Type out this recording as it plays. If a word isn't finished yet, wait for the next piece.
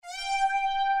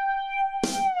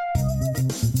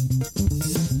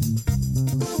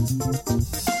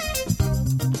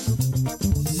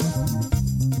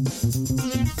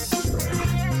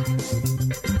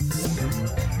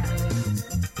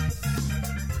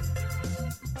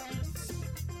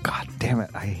Damn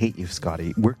it, I hate you,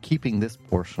 Scotty. We're keeping this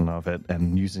portion of it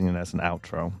and using it as an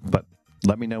outro, but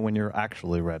let me know when you're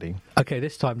actually ready. Okay,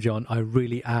 this time, John, I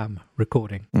really am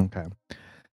recording. Okay.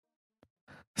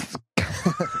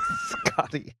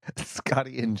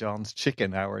 Scotty and John's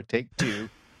Chicken Hour, take 2.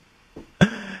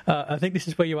 I think this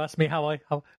is where you asked me how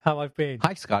I've been.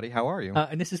 Hi, Scotty. How are you?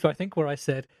 And this is where I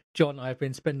said, John, I've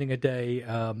been spending a day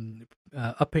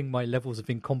upping my levels of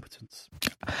incompetence.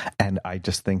 And I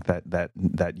just think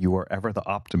that you are ever the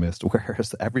optimist,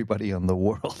 whereas everybody in the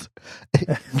world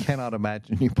cannot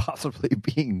imagine you possibly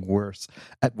being worse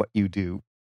at what you do.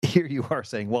 Here you are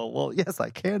saying, well, yes, I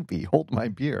can be. Hold my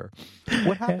beer.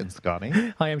 What happened,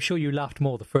 Scotty? I am sure you laughed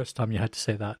more the first time you had to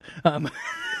say that.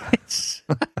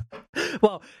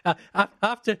 Well,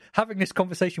 after having this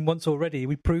conversation once already,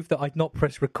 we proved that I'd not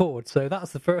pressed record. So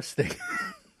that's the first thing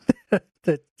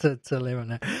to live on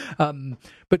there.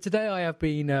 But today I have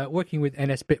been working with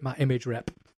NS Bitmap Image Rep,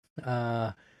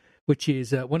 which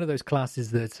is one of those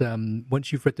classes that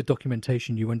once you've read the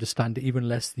documentation, you understand it even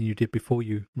less than you did before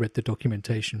you read the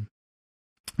documentation.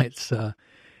 It's, I'm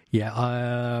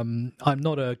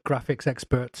not a graphics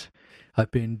expert.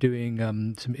 I've been doing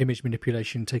some image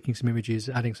manipulation, taking some images,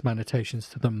 adding some annotations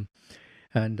to them,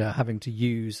 and having to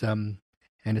use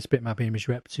NS Bitmap Image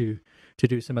Rep to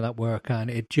do some of that work. And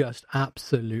it just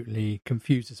absolutely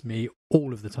confuses me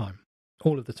all of the time.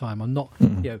 I'm not,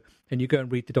 and you go and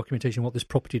read the documentation, what this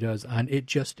property does, and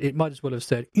it might as well have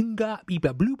said, Inga,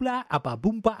 biba, blue, blah, abba,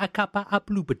 boomba, akapa,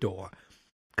 ablubador.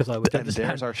 Because I would understand.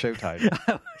 There's our show title.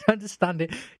 I would understand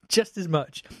it just as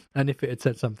much, and if it had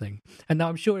said something. And now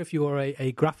I'm sure if you are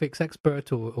a graphics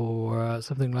expert or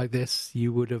something like this,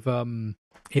 you would have,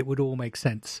 it would all make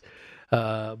sense.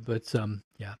 So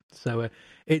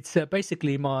it's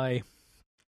basically my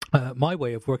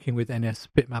way of working with NS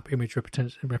Bitmap image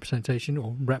representation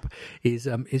or rep is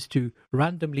to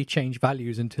randomly change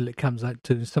values until it comes out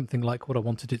to something like what I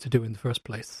wanted it to do in the first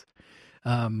place,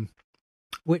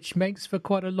 which makes for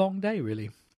quite a long day,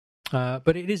 really.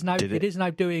 But it is now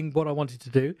doing what I wanted to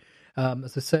do.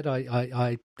 As I said,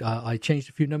 I changed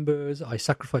a few numbers. I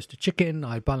sacrificed a chicken.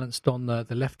 I balanced on the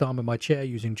left arm of my chair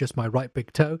using just my right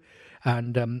big toe,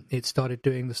 and it started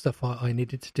doing the stuff I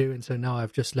needed to do. And so now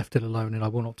I've just left it alone, and I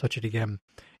will not touch it again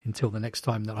until the next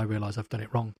time that I realise I've done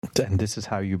it wrong. And this is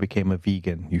how you became a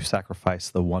vegan. You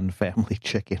sacrificed the one family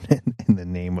chicken in the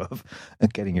name of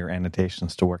getting your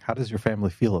annotations to work. How does your family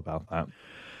feel about that?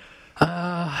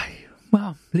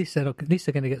 Well, at least they're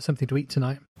going to get something to eat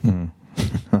tonight.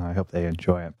 I hope they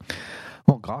enjoy it.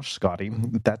 Well, gosh, Scotty,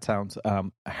 that sounds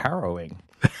harrowing.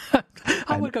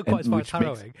 I would go quite as far as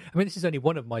harrowing. I mean, this is only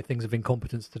one of my things of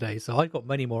incompetence today, so I've got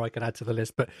many more I could add to the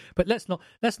list. But let's not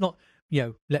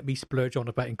let me splurge on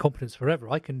about incompetence forever.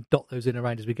 I can dot those in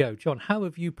around as we go. John, how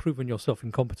have you proven yourself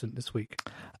incompetent this week,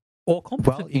 or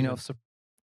competent? Well,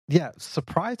 yeah,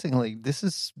 surprisingly, this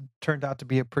has turned out to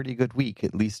be a pretty good week,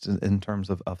 at least in terms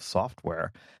of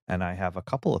software. And I have a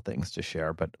couple of things to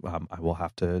share, but I will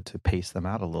have to pace them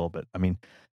out a little bit. I mean,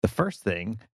 the first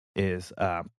thing is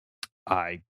I,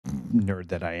 nerd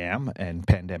that I am, and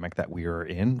pandemic that we are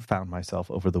in, found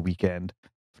myself over the weekend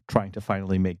trying to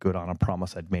finally make good on a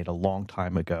promise I'd made a long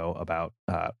time ago about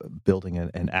building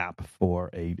an app for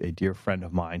a dear friend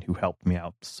of mine who helped me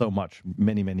out so much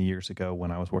many, many years ago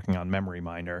when I was working on Memory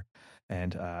Miner.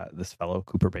 And this fellow,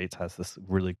 Cooper Bates, has this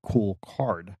really cool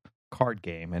card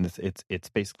game. And it's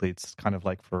basically, it's kind of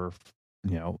like for,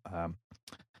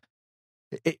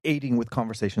 aiding with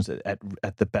conversations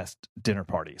at the best dinner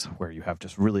parties where you have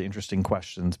just really interesting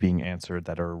questions being answered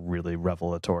that are really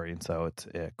revelatory. And so it's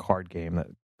a card game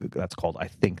that's called I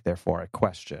Think, Therefore I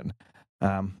Question.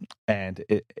 And on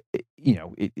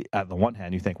the one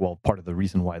hand, you think, well, part of the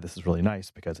reason why this is really nice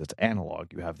because it's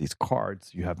analog. You have these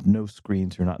cards, you have no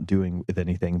screens, you're not doing with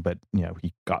anything. But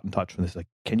he got in touch with this, like,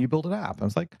 can you build an app? And I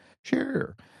was like,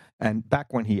 sure. And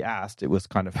back when he asked, it was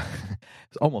kind of it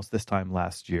was almost this time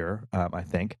last year, I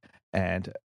think,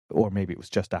 or maybe it was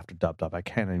just after Dub. I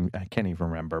can't even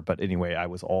remember. But anyway, I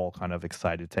was all kind of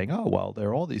excited, saying, "Oh well, there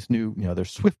are all these new, there's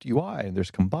Swift UI and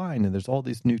there's Combine and there's all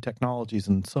these new technologies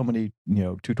and so many,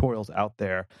 tutorials out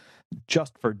there,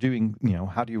 just for doing,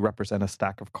 how do you represent a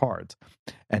stack of cards?"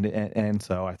 And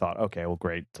so I thought, okay, well,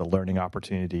 great, it's a learning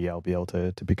opportunity. I'll be able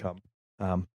to become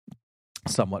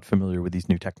somewhat familiar with these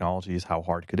new technologies, how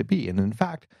hard could it be? And in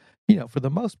fact, for the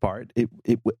most part,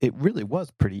 it really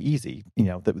was pretty easy.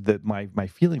 My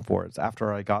feeling for it is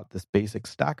after I got this basic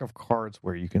stack of cards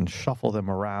where you can shuffle them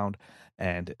around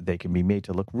and they can be made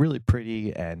to look really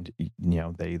pretty, and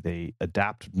they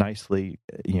adapt nicely,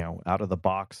 out of the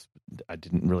box. I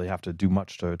didn't really have to do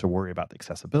much to worry about the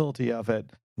accessibility of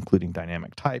it, including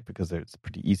dynamic type, because it's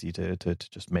pretty easy to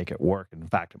just make it work. And in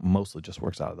fact, it mostly just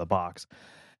works out of the box.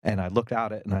 And I looked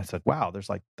at it and I said, wow,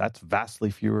 that's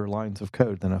vastly fewer lines of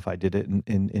code than if I did it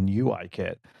in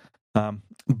UIKit.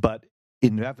 But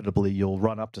inevitably you'll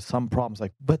run up to some problems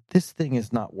like, but this thing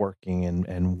is not working,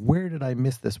 and where did I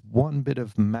miss this one bit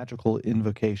of magical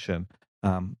invocation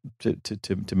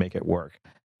to make it work?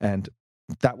 And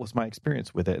that was my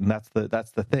experience with it. And that's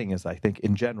the thing is, I think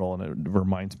in general, and it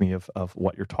reminds me of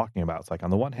what you're talking about. It's like, on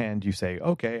the one hand, you say,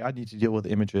 okay, I need to deal with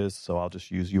images, so I'll just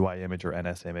use UI image or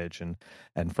NS image.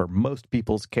 And for most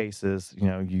people's cases, you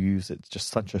use it's just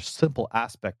such a simple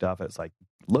aspect of it. It's like,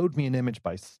 load me an image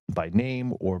by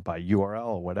name or by URL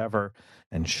or whatever,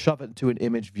 and shove it into an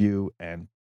image view, and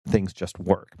things just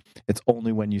work. It's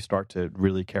only when you start to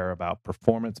really care about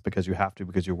performance, because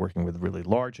you're working with really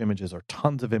large images or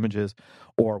tons of images,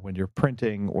 or when you're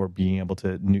printing or being able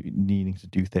to needing to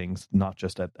do things not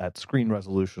just at screen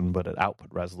resolution but at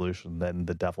output resolution, then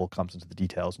the devil comes into the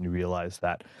details, and you realize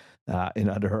that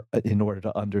in order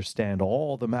to understand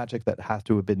all the magic that has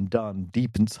to have been done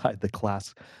deep inside the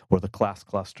class or the class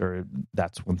cluster,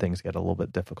 that's when things get a little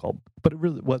bit difficult. But it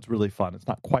really was really fun. It's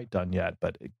not quite done yet,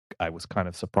 but I was kind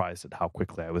of surprised at how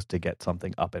quickly I was to get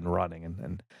something up and running,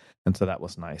 and so that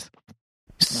was nice.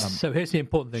 So here's the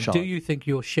important thing: do you think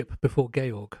you'll ship before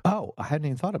Georg? Oh, I hadn't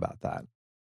even thought about that.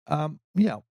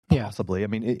 Possibly. I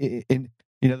mean,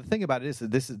 the thing about it is that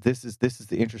this is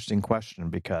the interesting question,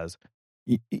 because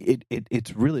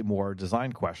it's really more a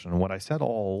design question. And what I said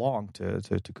all along to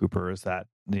Cooper is that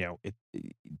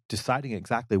deciding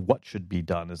exactly what should be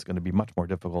done is going to be much more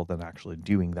difficult than actually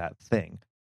doing that thing.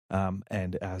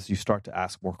 And as you start to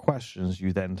ask more questions,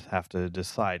 you then have to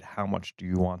decide how much do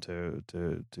you want to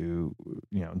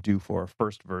do for a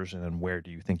first version, and where do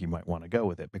you think you might want to go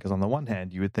with it? Because on the one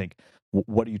hand, you would think,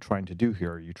 what are you trying to do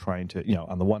here? Are you trying to,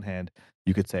 on the one hand,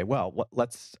 you could say, well,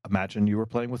 let's imagine you were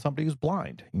playing with somebody who's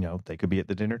blind. They could be at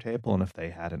the dinner table, and if they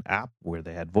had an app where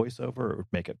they had voiceover, it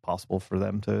would make it possible for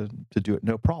them to do it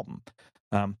no problem.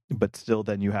 But still,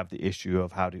 then you have the issue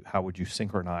of how would you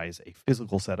synchronize a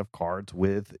physical set of cards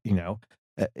with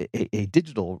a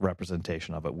digital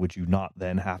representation of it? Would you not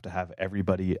then have to have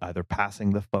everybody either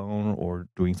passing the phone or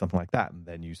doing something like that? And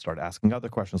then you start asking other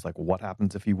questions like, well, what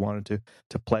happens if you wanted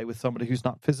to play with somebody who's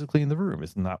not physically in the room?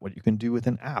 Isn't that what you can do with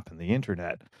an app and the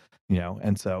internet?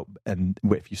 And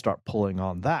if you start pulling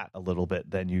on that a little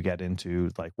bit, then you get into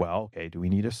like, well, okay, do we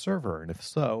need a server? And if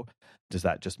so, does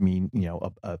that just mean,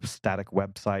 a static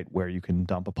website where you can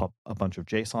dump a bunch of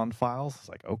JSON files? It's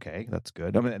like, okay, that's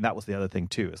good. I mean, and that was the other thing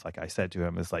too. Is like I said to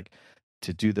him, is like,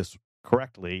 to do this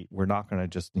correctly, we're not going to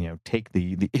just, take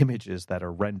the images that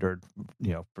are rendered,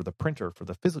 for the printer, for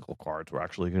the physical cards. We're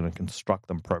actually going to construct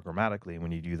them programmatically. And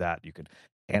when you do that, you can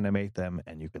animate them,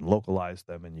 and you can localize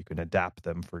them, and you can adapt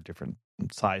them for different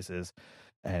sizes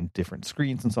and different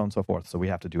screens and so on and so forth. So we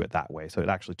have to do it that way. So it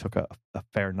actually took a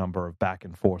fair number of back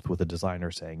and forth with the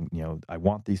designer saying, I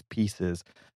want these pieces,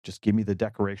 just give me the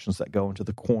decorations that go into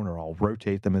the corner. I'll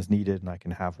rotate them as needed, and I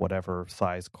can have whatever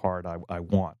size card I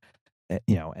want.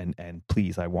 And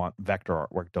please, I want vector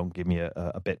artwork. Don't give me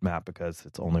a bitmap because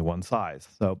it's only one size.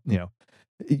 So,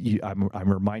 I'm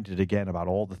reminded again about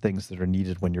all the things that are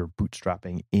needed when you're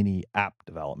bootstrapping any app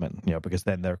development, because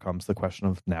then there comes the question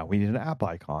of, now we need an app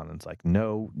icon. And it's like,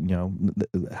 no,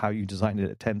 how you designed it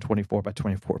at 1024 by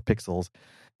 24 pixels.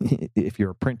 If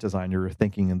you're a print designer, you're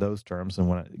thinking in those terms. And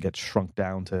when it gets shrunk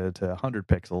down to 100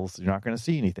 pixels, you're not going to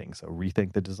see anything. So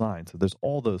rethink the design. So there's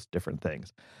all those different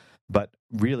things. But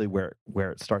really where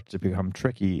it starts to become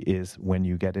tricky is when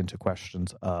you get into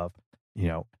questions of,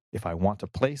 if I want to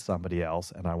play somebody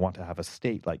else and I want to have a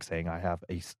state, like saying I have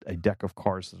a deck of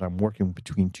cards that I'm working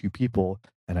between two people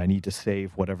and I need to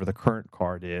save whatever the current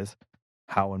card is,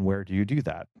 how and where do you do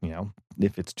that?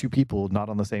 If it's two people not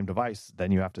on the same device,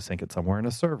 then you have to sync it somewhere in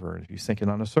a server. And if you sync it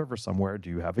on a server somewhere, do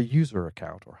you have a user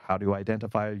account? Or how do you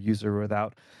identify a user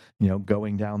without,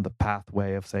 going down the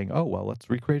pathway of saying, oh, well, let's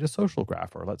recreate a social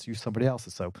graph, or let's use somebody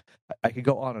else's. So I could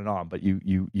go on, but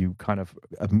you kind of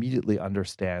immediately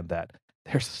understand that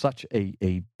there's such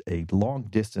a long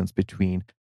distance between,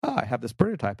 I have this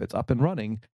prototype, it's up and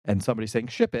running, and somebody saying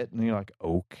ship it, and you're like,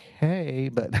 okay,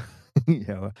 but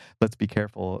let's be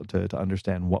careful to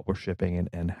understand what we're shipping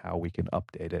and how we can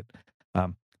update it.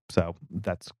 So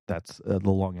that's the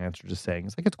long answer to saying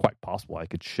it's like it's quite possible I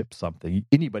could ship something.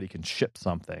 Anybody can ship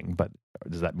something, but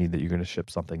does that mean that you're going to ship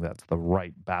something that's the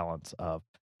right balance of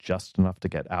just enough to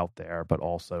get out there, but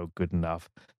also good enough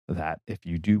that if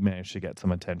you do manage to get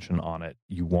some attention on it,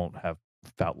 you won't have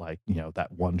felt like,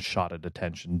 that one shot at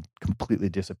attention completely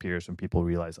disappears when people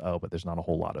realize, oh, but there's not a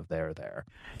whole lot of there.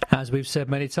 As we've said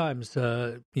many times,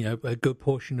 a good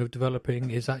portion of developing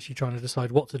is actually trying to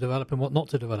decide what to develop and what not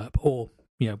to develop, or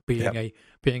being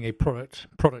a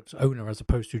product owner as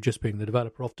opposed to just being the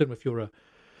developer. Often, if you're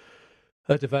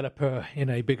a developer in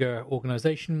a bigger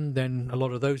organization, then a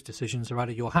lot of those decisions are out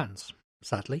of your hands,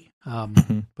 sadly.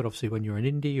 But obviously, when you're an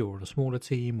indie or a smaller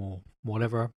team or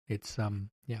whatever, it's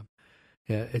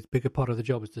it's a bigger part of the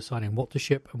job is deciding what to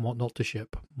ship and what not to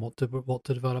ship, what to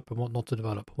develop and what not to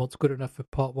develop, what's good enough for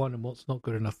part one and what's not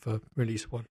good enough for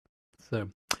release one. So,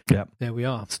 there we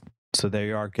are. So there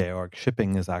you are, Georg.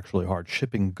 Shipping is actually hard.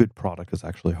 Shipping good product is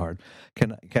actually hard.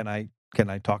 Can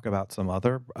I talk about some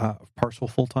other partial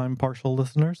full-time partial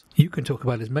listeners? You can talk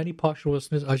about as many partial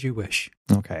listeners as you wish.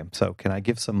 Okay, so can I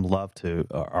give some love to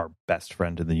our best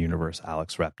friend in the universe,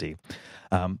 Alex Repti,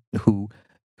 who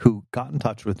got in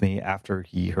touch with me after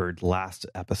he heard last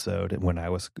episode when I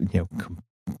was,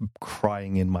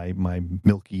 crying in my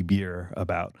milky beer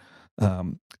about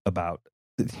the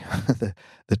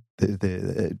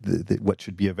what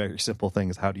should be a very simple thing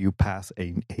is how do you pass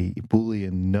a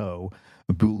Boolean no,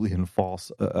 a Boolean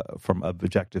false from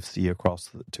Objective C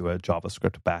across to a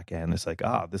JavaScript backend. It's like,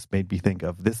 this made me think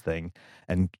of this thing,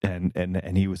 and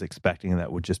he was expecting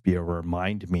that would just be a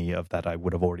remind me of that I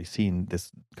would have already seen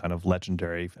this kind of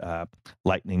legendary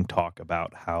lightning talk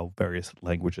about how various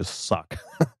languages suck.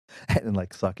 And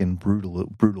like suck in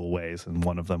brutal ways, and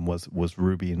one of them was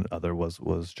Ruby, and other was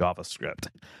JavaScript,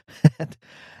 and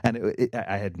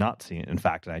I had not seen it, in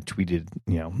fact, and I tweeted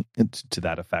to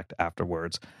that effect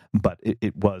afterwards. But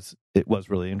it was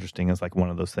really interesting. It's like one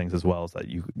of those things as well, is that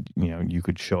you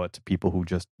could show it to people who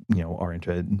just are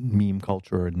into meme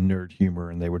culture and nerd humor,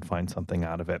 and they would find something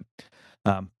out of it.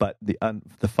 But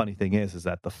the funny thing is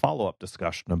that the follow-up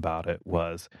discussion about it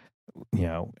was,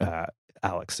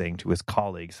 Alex saying to his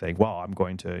colleagues, saying, well, I'm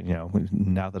going to,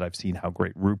 now that I've seen how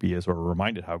great Ruby is, or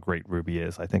reminded how great Ruby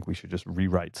is, I think we should just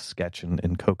rewrite Sketch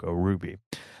and Cocoa Ruby.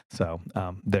 So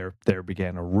there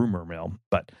began a rumor mill.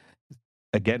 But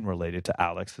again, related to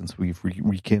Alex, since we've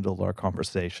rekindled our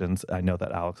conversations, I know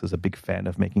that Alex is a big fan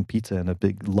of making pizza and a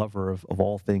big lover of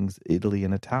all things Italy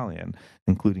and Italian,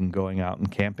 including going out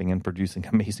and camping and producing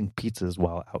amazing pizzas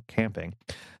while out camping.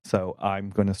 So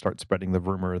I'm going to start spreading the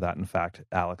rumor that, in fact,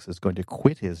 Alex is going to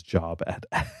quit his job at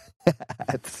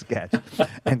Sketch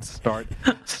and start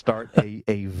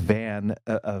a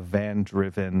van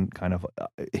driven kind of.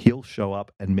 He'll show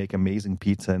up and make amazing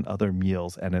pizza and other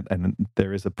meals, and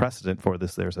there is a precedent for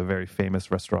this. There's a very famous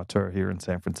restaurateur here in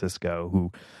San Francisco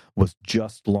who was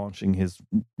just launching his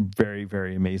very,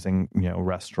 very amazing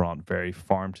restaurant, very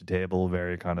farm to table,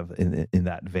 very kind of in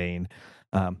that vein.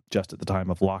 Just at the time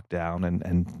of lockdown,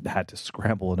 and had to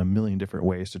scramble in a million different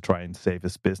ways to try and save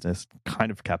his business,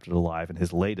 kind of kept it alive. And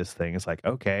his latest thing is like,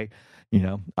 okay,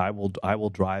 I will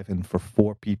drive in for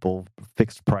 4 people,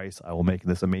 fixed price. I will make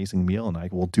this amazing meal, and I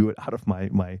will do it out of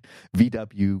my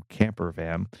VW camper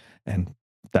van. And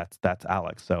that's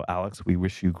Alex. So Alex, we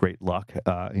wish you great luck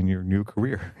in your new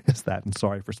career. And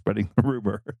sorry for spreading the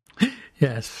rumor.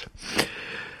 Yes.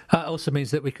 That also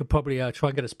means that we could probably try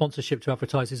and get a sponsorship to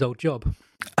advertise his old job.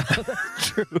 That's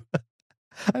true.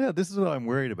 I know, this is what I'm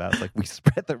worried about. It's like we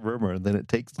spread the rumor, and then it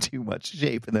takes too much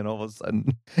shape, and then all of a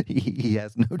sudden he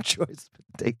has no choice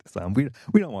but to take this on. We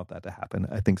don't want that to happen.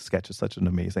 I think Sketch is such an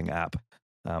amazing app.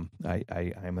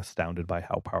 I'm astounded by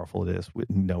how powerful it is, with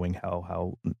knowing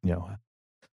how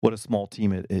what a small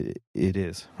team it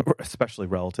is, especially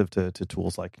relative to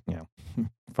tools like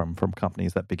from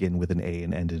companies that begin with an A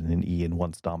and end in an E and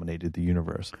once dominated the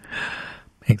universe.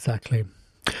 Exactly.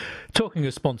 Talking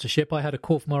of sponsorship, I had a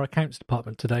call from our accounts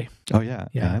department today. Oh, yeah.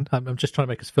 Yeah. And? I'm just trying to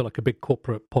make us feel like a big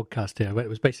corporate podcast here. But it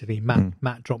was basically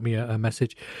Matt dropped me a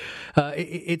message.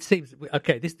 It seems,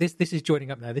 okay, this is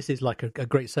joining up now. This is like a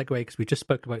great segue, because we just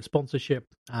spoke about sponsorship,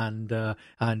 and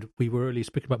we were earlier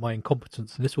speaking about my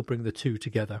incompetence, and this will bring the two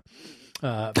together.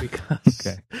 Because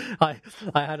okay. I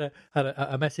had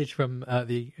a message from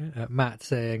Matt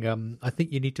saying, I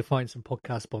think you need to find some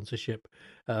podcast sponsorship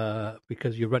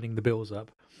because you're running the bills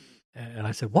up. And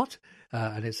I said, what?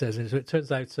 And it says, and so it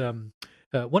turns out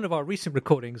one of our recent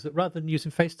recordings, that rather than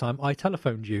using FaceTime, I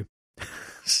telephoned you.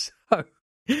 So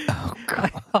oh,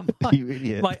 God. You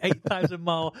idiot. My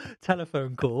 8,000-mile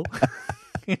telephone call.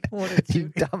 You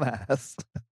dumbass.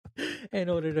 in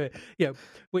order to,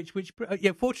 which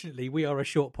fortunately we are a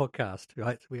short podcast,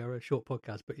 right? We are a short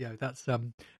podcast, but that's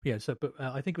so but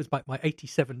I think it was my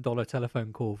 $87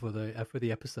 telephone call for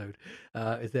the episode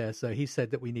is there. So he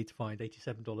said that we need to find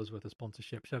 $87 worth of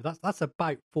sponsorship. So that's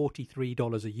about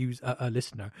 $43 a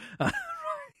listener.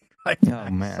 Right Oh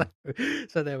man!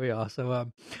 So there we are. So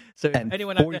and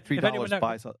anyone $43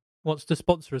 buys wants to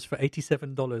sponsor us for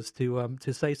 $87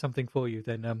 to say something for you,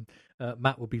 then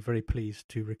Matt will be very pleased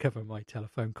to recover my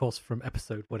telephone cost from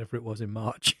episode whatever it was in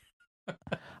March.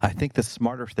 I think the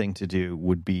smarter thing to do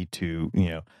would be to,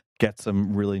 get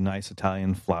some really nice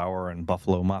Italian flour and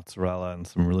buffalo mozzarella and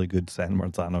some really good San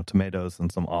Marzano tomatoes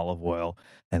and some olive oil,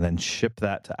 and then ship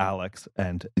that to Alex.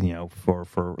 And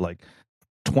for like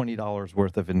 $20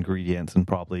 worth of ingredients and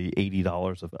probably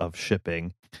 $80 of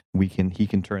shipping, he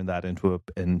can turn that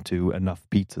into enough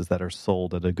pizzas that are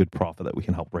sold at a good profit that we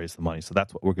can help raise the money. So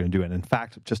that's what we're going to do. And in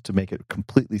fact, just to make it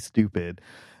completely stupid,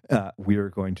 I'm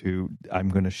going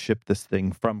to ship this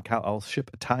thing I'll ship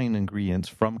Italian ingredients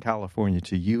from California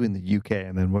to you in the UK,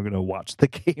 and then we're going to watch the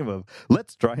game of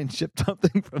let's try and ship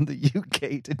something from the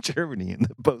UK to Germany in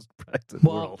the post-Brexit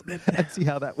world and see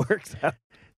how that works out.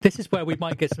 This is where we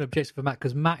might get some objections for Matt,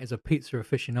 because Matt is a pizza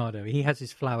aficionado. He has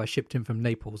his flour shipped in from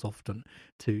Naples often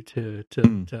to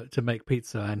make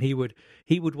pizza, and he would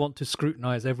want to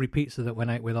scrutinize every pizza that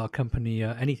went out with our company,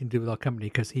 anything to do with our company,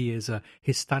 because his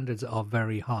standards are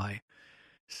very high.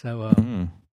 So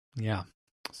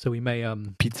so we may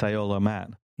Pizzaiolo Matt.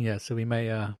 Yeah, so we may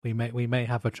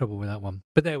have a trouble with that one,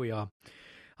 but there we are.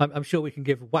 I'm sure we can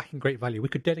give whacking great value. We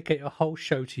could dedicate a whole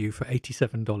show to you for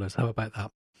 $87. How about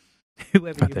that?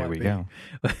 Whoever you there might we be. go.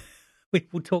 We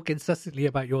will talk incessantly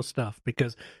about your stuff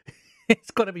because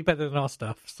it's got to be better than our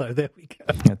stuff. So there we go.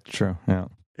 That's true.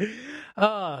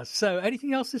 Yeah. So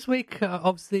anything else this week?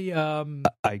 Obviously, go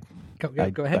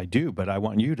ahead. I do, but I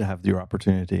want you to have your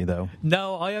opportunity, though.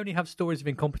 No, I only have stories of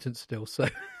incompetence still. So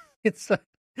it's.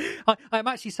 I'm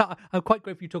quite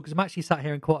grateful you talk, because I'm actually sat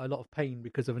here in quite a lot of pain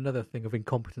because of another thing of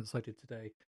incompetence I did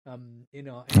today. In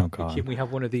our kitchen, we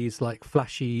have one of these like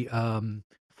flashy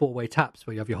four-way taps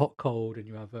where you have your hot, cold, and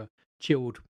you have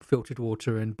chilled filtered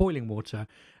water and boiling water.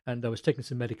 And I was taking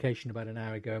some medication about an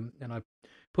hour ago, and I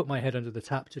put my head under the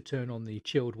tap to turn on the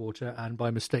chilled water, and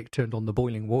by mistake turned on the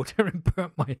boiling water and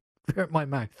burnt my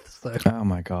mouth. So. Oh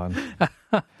my god!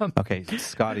 Okay,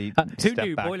 Scotty, who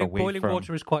knew boiling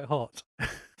water is quite hot?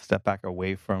 Step back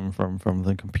away from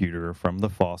the computer, from the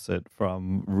faucet,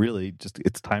 from really just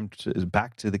it's time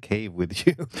back to the cave with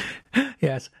you.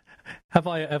 Yes. Have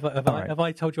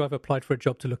I told you I've applied for a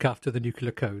job to look after the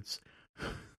nuclear codes?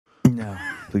 No,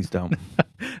 please don't.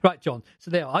 Right, John.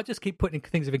 So there, I just keep putting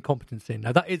things of incompetence in.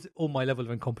 Now that is all my level of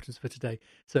incompetence for today.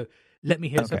 So let me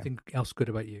hear something else good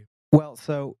about you. Well,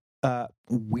 so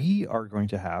we are going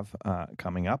to have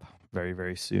coming up very,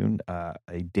 very soon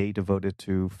a day devoted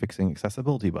to fixing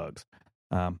accessibility bugs.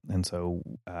 And so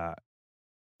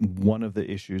one of the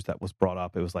issues that was brought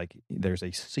up, it was like there's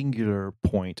a singular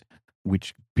point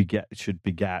which should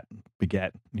beget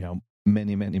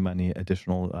many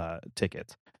additional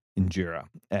tickets in Jira.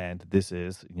 And this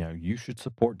is, you should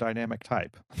support dynamic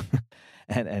type.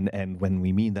 and when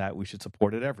we mean that, we should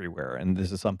support it everywhere. And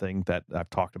this is something that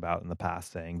I've talked about in the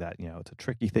past, saying that, it's a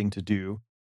tricky thing to do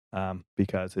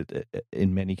because it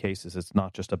in many cases, it's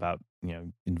not just about,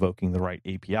 invoking the right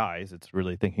APIs. It's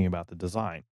really thinking about the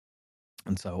design.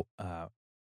 And so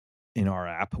in our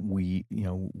app, we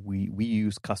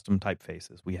use custom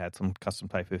typefaces. We had some custom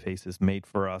typefaces made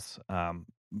for us,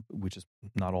 which is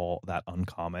not all that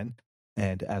uncommon.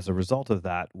 And as a result of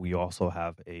that, we also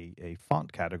have a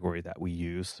font category that we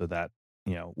use so that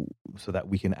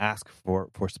we can ask for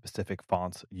specific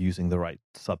fonts using the right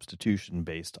substitution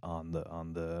based on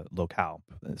the locale.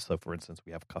 So, for instance,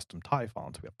 we have custom Thai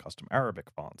fonts, we have custom Arabic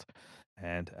fonts,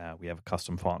 and we have a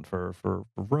custom font for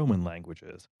Roman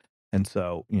languages. And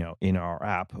so, in our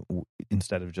app,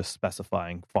 instead of just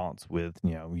specifying fonts with,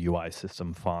 UI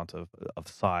system font of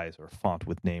size or font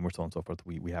with name or so on and so forth,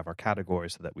 we have our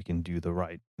categories so that we can do the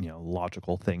right,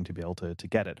 logical thing to be able to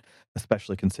get it,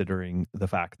 especially considering the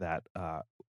fact that,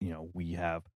 we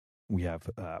have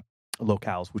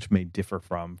locales which may differ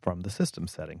from the system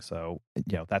setting. So,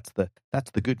 that's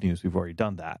the good news. We've already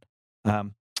done that.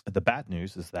 The bad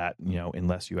news is that,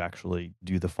 unless you actually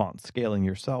do the font scaling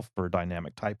yourself for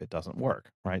dynamic type, it doesn't work,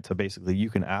 right? So basically,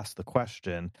 you can ask the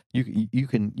question, you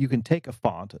can take a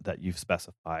font that you've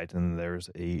specified, and there's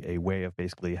a way of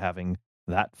basically having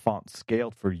that font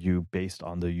scaled for you based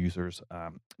on the user's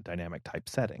dynamic type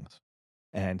settings.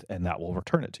 And that will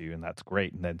return it to you, and that's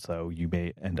great. And then so you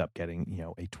may end up getting,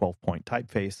 a 12-point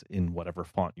typeface in whatever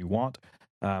font you want.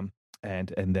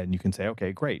 and then you can say,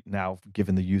 okay, great. Now,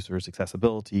 given the user's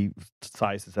accessibility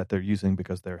sizes that they're using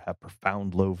because they have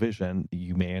profound low vision,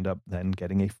 you may end up then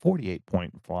getting a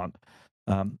 48-point font,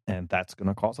 and that's going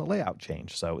to cause a layout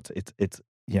change. So it's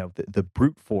the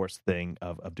brute force thing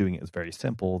of doing it is very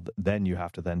simple. Then you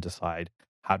have to then decide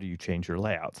how do you change your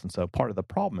layouts. And so part of the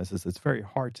problem is it's very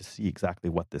hard to see exactly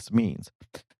what this means.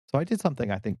 So I did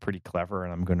something I think pretty clever,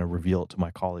 and I'm going to reveal it to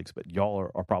my colleagues, but y'all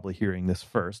are probably hearing this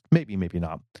first, maybe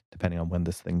not, depending on when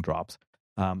this thing drops.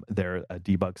 There's a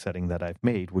debug setting that I've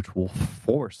made, which will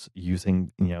force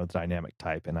using dynamic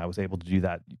type, and I was able to do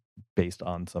that based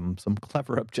on some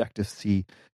clever Objective-C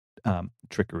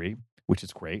trickery, which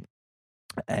is great.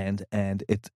 And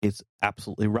it's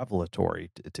absolutely revelatory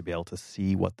to be able to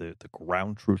see what the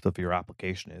ground truth of your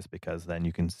application is, because then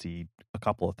you can see a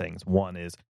couple of things. One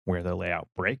is where the layout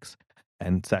breaks,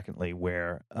 and secondly,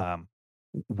 where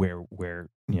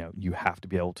you have to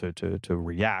be able to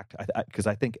react. Because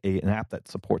I think an app that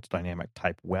supports dynamic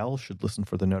type well should listen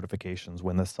for the notifications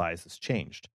when the size is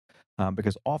changed,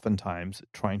 because oftentimes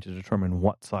trying to determine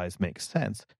what size makes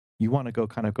sense, you want to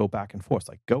go back and forth.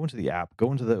 Like go into the app,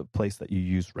 go into the place that you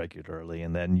use regularly,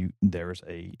 and then there's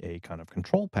a kind of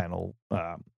control panel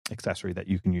accessory that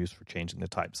you can use for changing the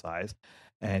type size,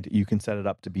 and you can set it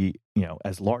up to be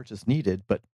as large as needed,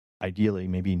 but ideally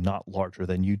maybe not larger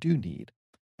than you do need.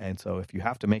 And so if you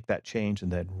have to make that change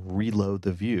and then reload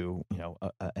the view,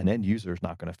 an end user is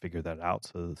not going to figure that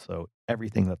out. So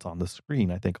everything that's on the screen,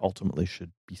 I think, ultimately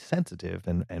should be sensitive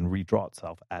and redraw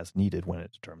itself as needed when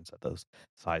it determines that those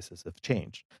sizes have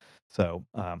changed. So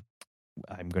I'm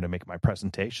going to make my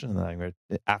presentation, and then I'm going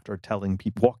to, after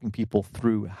walking people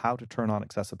through how to turn on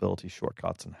accessibility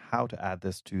shortcuts and how to add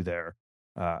this to their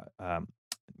the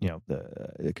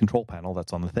control panel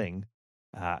that's on the thing.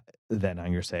 Then I'm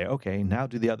going to say, okay, now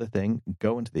do the other thing.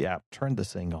 Go into the app, turn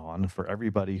this thing on. For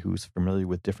everybody who's familiar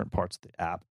with different parts of the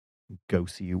app, go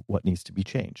see what needs to be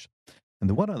changed. And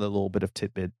the one other little bit of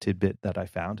tidbit that I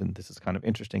found, and this is kind of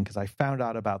interesting because I found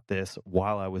out about this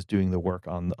while I was doing the work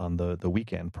on the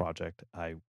weekend project.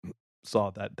 I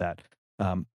saw that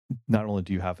not only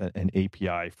do you have an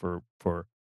API for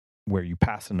where you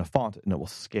pass in a font and it will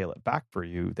scale it back for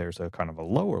you, there's a kind of a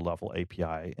lower level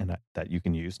API that you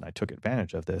can use. And I took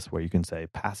advantage of this where you can say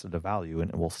pass it a value and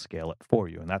it will scale it for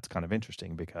you. And that's kind of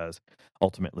interesting because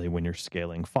ultimately when you're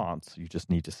scaling fonts, you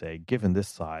just need to say, given this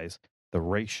size, the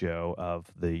ratio of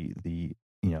the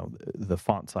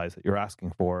font size that you're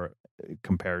asking for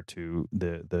compared to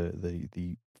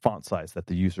the font size that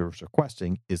the user is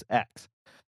requesting is X.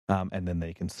 And then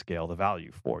they can scale the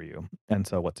value for you. And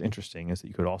so what's interesting is that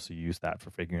you could also use that for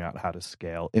figuring out how to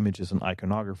scale images and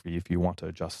iconography if you want to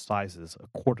adjust sizes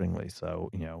accordingly.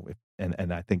 So,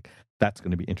 and I think that's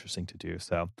going to be interesting to do.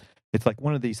 So it's like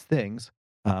one of these things,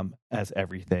 as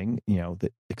everything,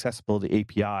 the accessibility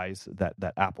APIs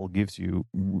that Apple gives you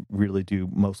really do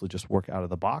mostly just work out of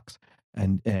the box.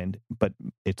 But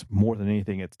it's more than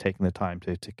anything, it's taking the time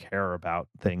to care about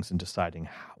things and deciding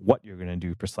what you're going to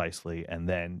do precisely. And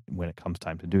then when it comes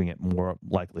time to doing it, more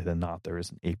likely than not, there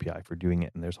is an API for doing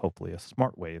it. And there's hopefully a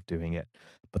smart way of doing it.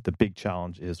 But the big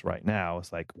challenge is right now,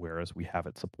 is like, whereas we have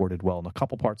it supported well in a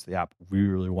couple parts of the app, we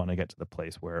really want to get to the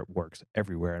place where it works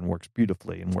everywhere and works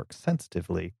beautifully and works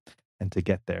sensitively. And to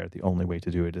get there, the only way to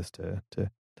do it is to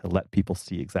let people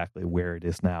see exactly where it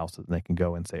is now so that they can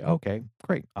go and say, okay,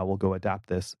 great, I will go adapt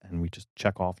this. And we just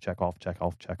check off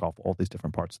all these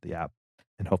different parts of the app.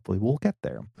 And hopefully we'll get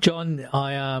there. John,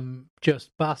 I am just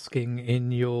basking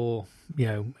in your,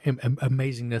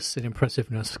 amazingness and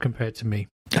impressiveness compared to me.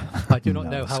 I do not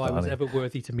know how Scotty. I was ever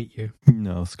worthy to meet you.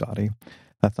 No, Scotty,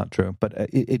 that's not true. But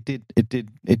it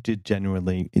did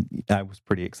genuinely. I was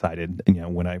pretty excited,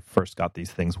 when I first got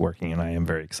these things working, and I am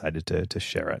very excited to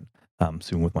share it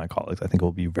soon with my colleagues. I think it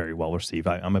will be very well received.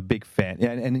 I'm a big fan,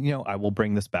 and I will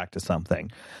bring this back to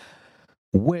something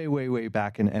way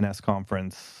back in NS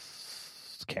Conference.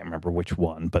 Can't remember which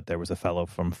one, but there was a fellow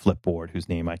from Flipboard whose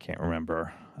name I can't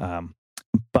remember.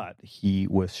 But he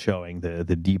was showing the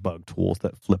debug tools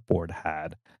that Flipboard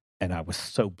had, and I was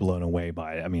so blown away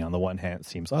by it. I mean, on the one hand, it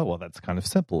seems, oh, well, that's kind of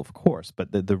simple, of course.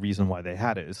 But the reason why they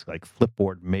had it is like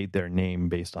Flipboard made their name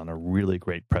based on a really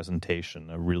great presentation,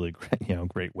 a really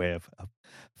great way of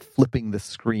flipping the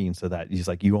screen so that he's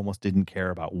like, you almost didn't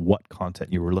care about what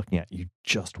content you were looking at. You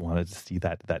just wanted to see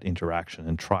that interaction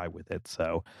and try with it.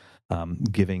 So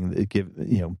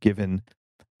given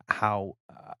how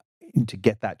to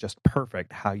get that just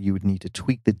perfect, how you would need to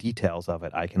tweak the details of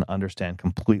it, I can understand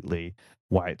completely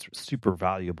why it's super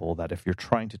valuable that if you're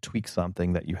trying to tweak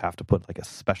something that you have to put like a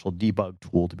special debug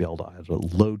tool to be able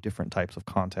to load different types of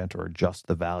content or adjust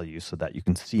the values so that you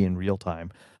can see in real time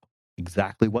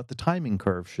exactly what the timing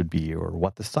curve should be, or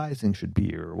what the sizing should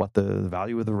be, or what the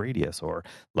value of the radius, or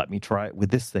let me try it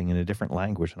with this thing in a different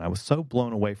language. And I was so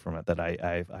blown away from it that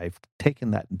I've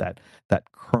taken that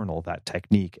kernel, that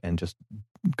technique, and just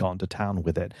gone to town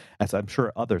with it, as I'm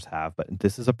sure others have. But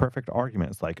this is a perfect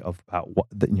argument. It's like about what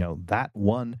that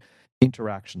one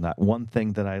interaction, that one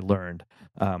thing that I learned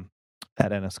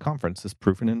at NS Conference is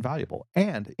proven invaluable.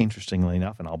 And interestingly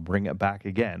enough, and I'll bring it back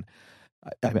again,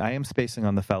 I am spacing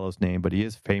on the fellow's name, but he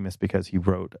is famous because he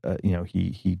wrote,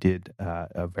 he did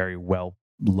a very well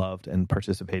loved and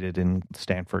participated in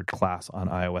Stanford class on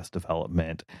iOS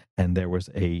development. And there was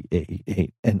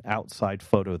an outside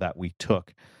photo that we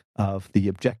took of the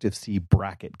Objective-C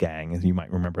bracket gang, as you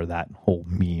might remember that whole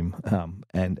meme.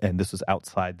 And this was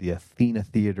outside the Athena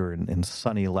Theater in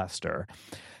sunny Leicester.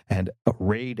 And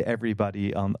arrayed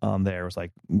everybody on there. It was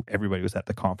like everybody was at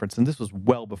the conference. And this was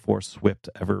well before Swift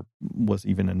ever was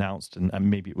even announced. And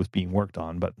maybe it was being worked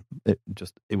on, but it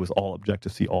was all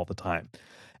Objective-C all the time.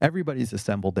 Everybody's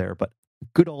assembled there, but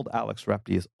good old Alex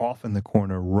Repty is off in the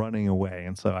corner running away.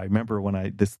 And so I remember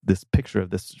when this picture of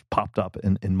this popped up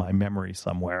in my memory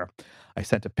somewhere. I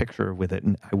sent a picture with it,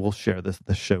 and I will share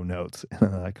the show notes.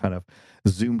 And I kind of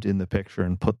zoomed in the picture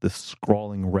and put this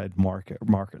scrawling red mark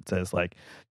that says, like,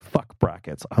 fuck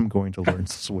brackets, I'm going to learn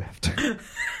Swift.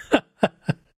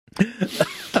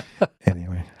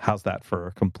 Anyway, how's that for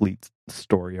a complete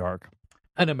story arc?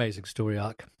 An amazing story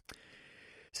arc.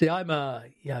 See, I'm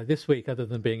this week, other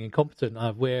than being incompetent,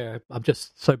 I'm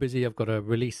just so busy. I've got a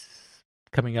release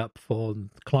coming up for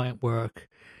client work,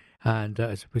 and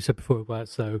as we said before,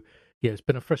 so yeah, it's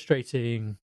been a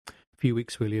frustrating few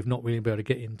weeks really of not really being able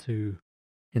to get into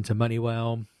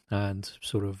Moneywell and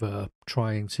sort of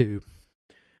trying to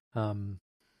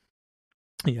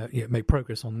make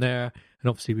progress on there. And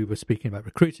obviously we were speaking about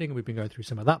recruiting, and we've been going through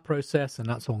some of that process, and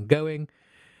that's ongoing.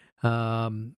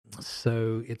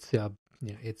 So it's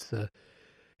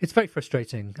very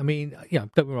frustrating. I mean,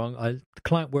 don't get me wrong, the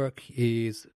client work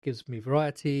gives me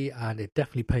variety, and it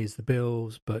definitely pays the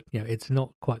bills, but it's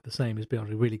not quite the same as being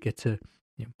able to really get to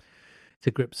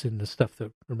grips in the stuff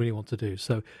that I really want to do.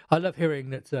 So I love hearing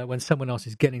that when someone else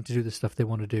is getting to do the stuff they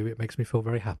want to do, it makes me feel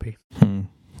very happy.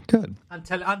 Good. And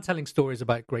telling stories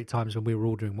about great times when we were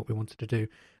all doing what we wanted to do,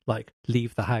 like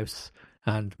leave the house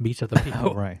and meet other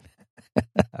people. Oh, right.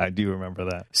 I do remember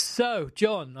that. So,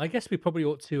 John, I guess we probably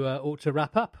ought to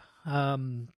wrap up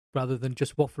rather than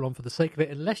just waffle on for the sake of it,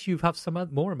 unless you have some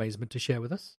more amazement to share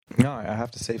with us. No, I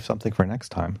have to save something for next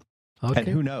time. Okay. And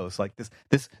who knows? Like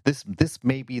this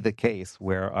may be the case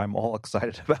where I'm all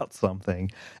excited about something,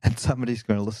 and somebody's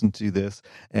going to listen to this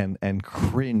and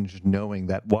cringe, knowing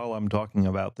that while I'm talking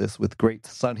about this with great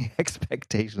sunny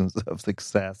expectations of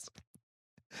success,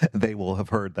 they will have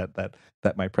heard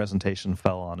that my presentation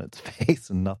fell on its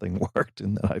face and nothing worked,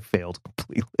 and that I failed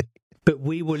completely. But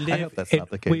we will live. I hope that's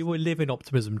not the case. We will live in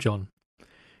optimism, John.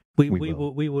 We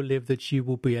will live that you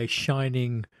will be a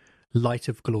shining light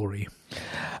of glory.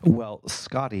 Well,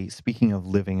 Scotty, speaking of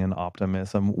living in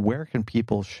optimism, where can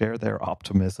people share their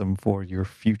optimism for your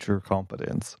future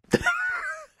competence?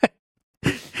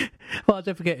 Well,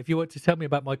 don't forget, if you want to tell me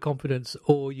about my confidence,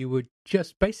 or you would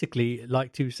just basically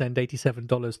like to send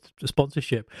 $87 to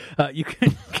sponsorship, you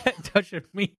can get in touch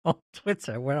with me on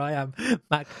Twitter, where I am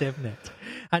MacDevNet.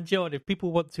 And John, if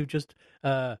people want to just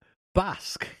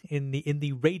bask in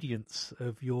the radiance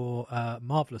of your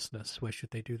marvelousness, where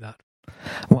should they do that?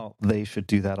 Well, they should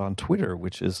do that on Twitter,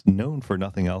 which is known for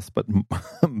nothing else but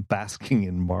basking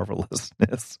in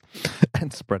marvelousness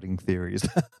and spreading theories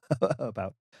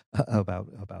about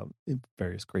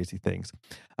various crazy things.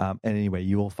 And anyway,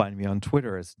 you will find me on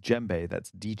Twitter as Djembe. That's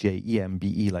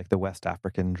DJEMBE, like the West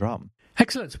African drum.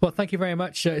 Excellent. Well, thank you very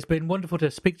much. It's been wonderful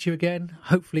to speak to you again.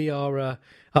 Hopefully, our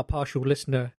partial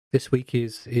listener this week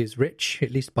is rich, at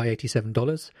least by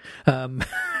 $87.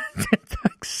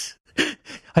 Thanks.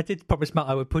 I did promise Matt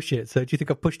I would push it, so do you think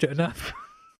I've pushed it enough?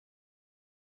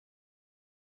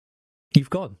 You've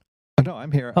gone. No,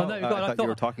 I'm here. Oh, no, you've gone. I thought you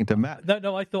were talking to Matt.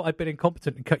 No, I thought I'd been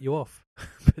incompetent and cut you off.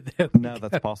 No,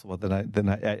 that's possible. Then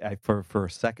I for a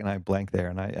second I blanked there,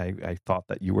 and I thought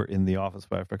that you were in the office,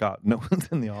 but I forgot. No one's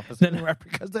in the office anymore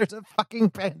because there's a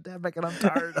fucking pandemic, and I'm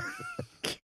tired of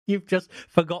it. You've just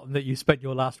forgotten that you spent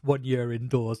your last 1 year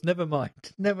indoors. Never mind.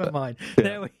 Yeah.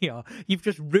 There we are. You've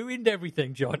just ruined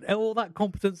everything, John. All that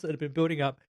competence that had been building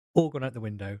up, all gone out the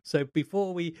window. So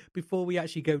before we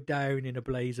actually go down in a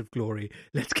blaze of glory,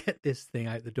 let's get this thing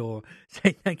out the door.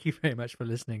 Say thank you very much for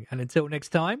listening. And until next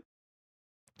time,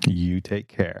 you take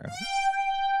care.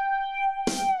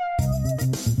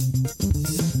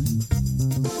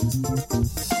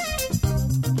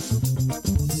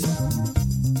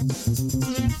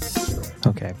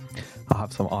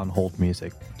 have some on hold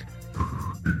music.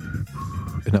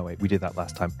 No, wait, we did that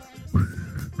last time.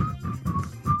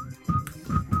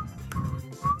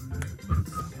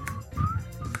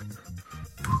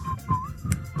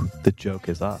 The joke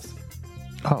is us.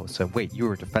 Oh, so wait, you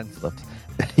were defenseless.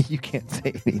 You can't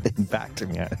say anything back to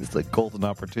me. It's like golden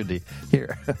opportunity.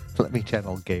 Here, let me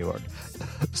channel Georg.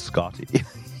 Scotty,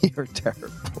 you're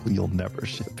terrible. You'll never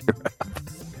ship your app.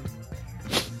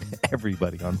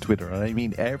 Everybody on Twitter, and I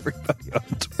mean everybody on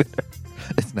Twitter,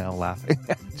 is now laughing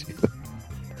at you.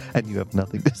 And you have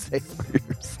nothing to say for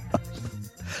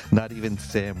yourself. Not even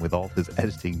Sam, with all his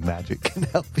editing magic, can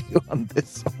help you on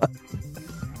this one.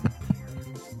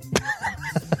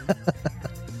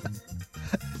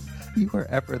 You are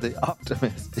ever the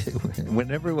optimist.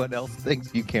 When everyone else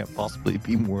thinks you can't possibly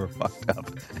be more fucked up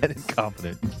and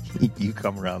incompetent, you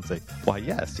come around and say, why,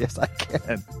 yes, I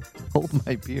can. Hold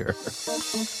my beer.